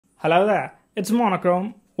Hello there, it's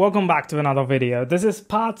Monochrome. Welcome back to another video. This is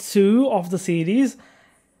part 2 of the series,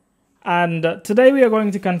 and today we are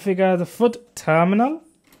going to configure the foot terminal.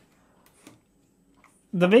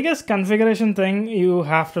 The biggest configuration thing you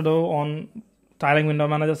have to do on tiling window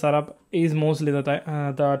manager setup is mostly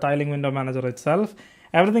the tiling window manager itself.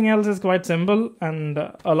 Everything else is quite simple and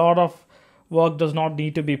a lot of work does not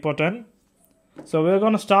need to be put in. So we're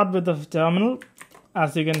going to start with the terminal.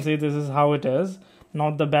 As you can see, this is how it is.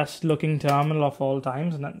 Not the best looking terminal of all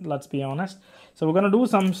times, let's be honest. So we're going to do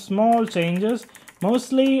some small changes.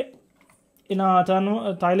 Mostly in our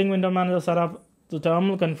tiling window manager setup, the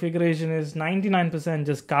terminal configuration is 99%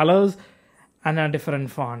 just colors and a different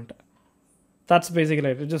font. That's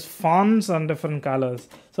basically it. It's just fonts and different colors.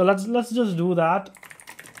 So let's just do that.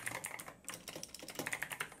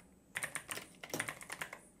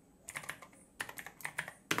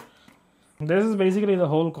 This is basically the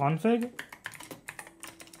whole config.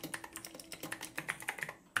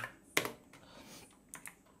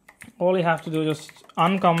 All you have to do is just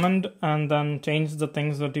uncomment and then change the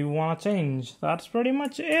things that you want to change. That's pretty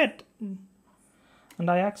much it. And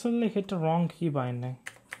I actually hit the wrong key binding.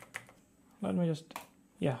 Let me just,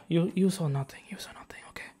 yeah, you saw nothing,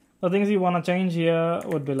 okay. The things you want to change here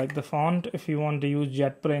would be like the font. If you want to use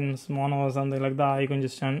JetBrains Mono or something like that, you can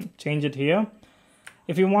just change it here.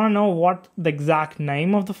 If you want to know what the exact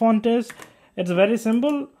name of the font is, it's very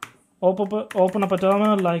simple. Open up a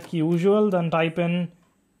terminal like usual, then type in,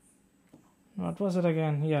 what was it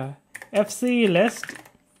again? Yeah, FC list,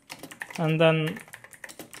 and then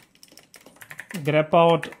grep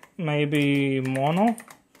out maybe mono,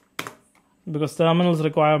 because terminals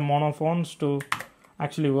require mono fonts to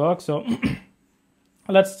actually work. So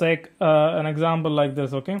let's take an example like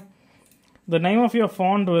this, okay? The name of your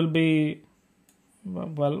font will be,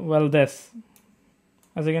 well, this.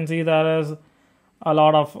 As you can see, there is a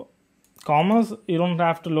lot of commas. You don't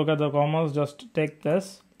have to look at the commas, just take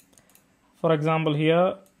this. For example,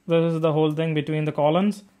 here, this is the whole thing between the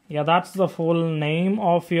colons. Yeah, that's the full name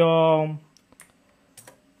of your,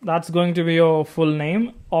 that's going to be your full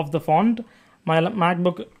name of the font. My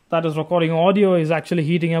MacBook that is recording audio is actually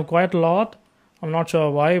heating up quite a lot. I'm not sure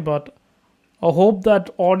why, but I hope that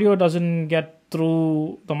audio doesn't get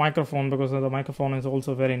through the microphone, because the microphone is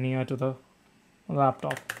also very near to the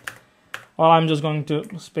laptop. Or I'm just going to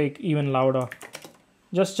speak even louder.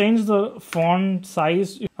 Just change the font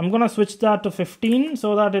size. I'm going to switch that to 15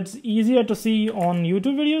 so that it's easier to see on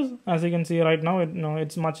YouTube videos. As you can see right now,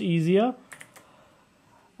 it's much easier.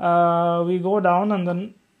 We go down and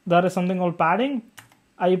then there is something called padding.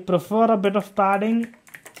 I prefer a bit of padding.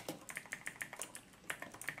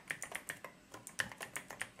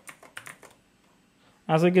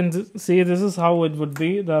 As you can see, this is how it would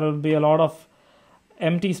be. There will be a lot of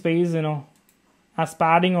empty space, as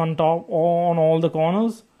padding on top on all the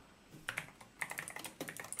corners.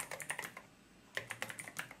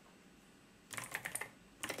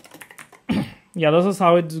 Yeah, this is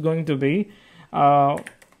how it's going to be. I'm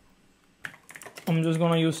just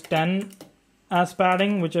going to use 10 as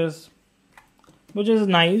padding, which is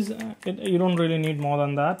nice. You don't really need more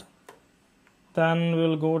than that. Then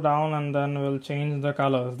we'll go down and then we'll change the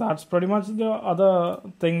colors. That's pretty much the other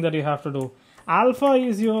thing that you have to do. Alpha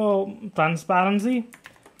is your transparency.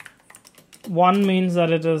 1 means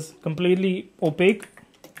that it is completely opaque.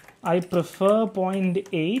 I prefer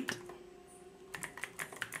 0.8.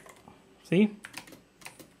 See?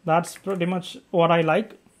 That's pretty much what I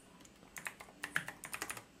like.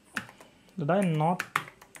 Did I not?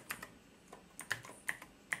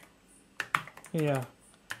 Yeah.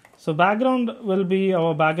 So background will be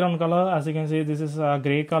our background color. As you can see, this is a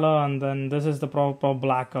gray color and then this is the proper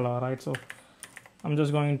black color, right? So I'm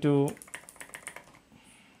just going to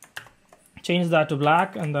change that to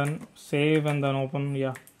black and then save and then open,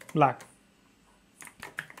 yeah, black.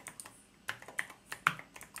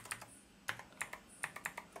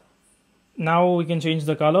 Now we can change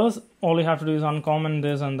the colors. All you have to do is uncomment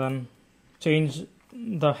this and then change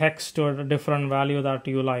the hex to a different value that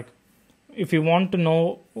you like. If you want to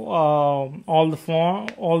know all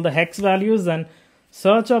the hex values, then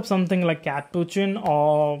search up something like Capuchin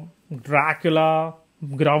or Dracula,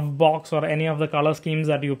 Grub Box, or any of the color schemes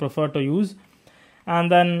that you prefer to use. And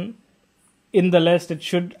then in the list, it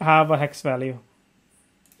should have a hex value.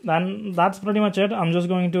 Then that's pretty much it. I'm just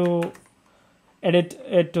going to edit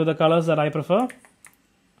it to the colors that I prefer.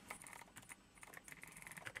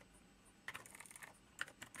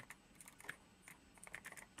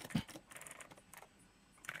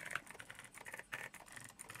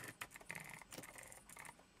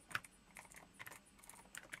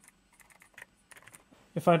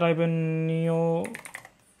 If I type in Neo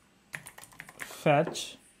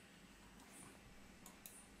fetch.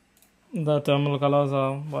 The terminal colors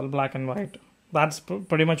are, well, black and white. That's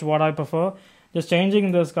pretty much what I prefer. Just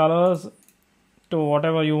changing these colors to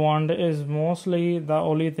whatever you want is mostly the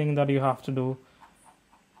only thing that you have to do.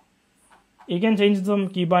 You can change some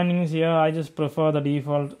key bindings here. I just prefer the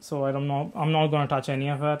default, so I'm not going to touch any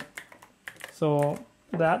of it. So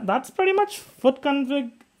that's pretty much foot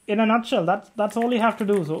config in a nutshell. That's all you have to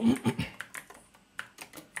do. So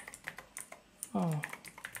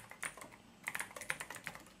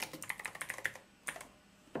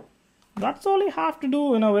that's all you have to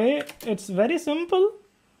do in a way. It's very simple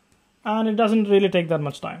and it doesn't really take that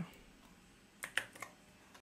much time.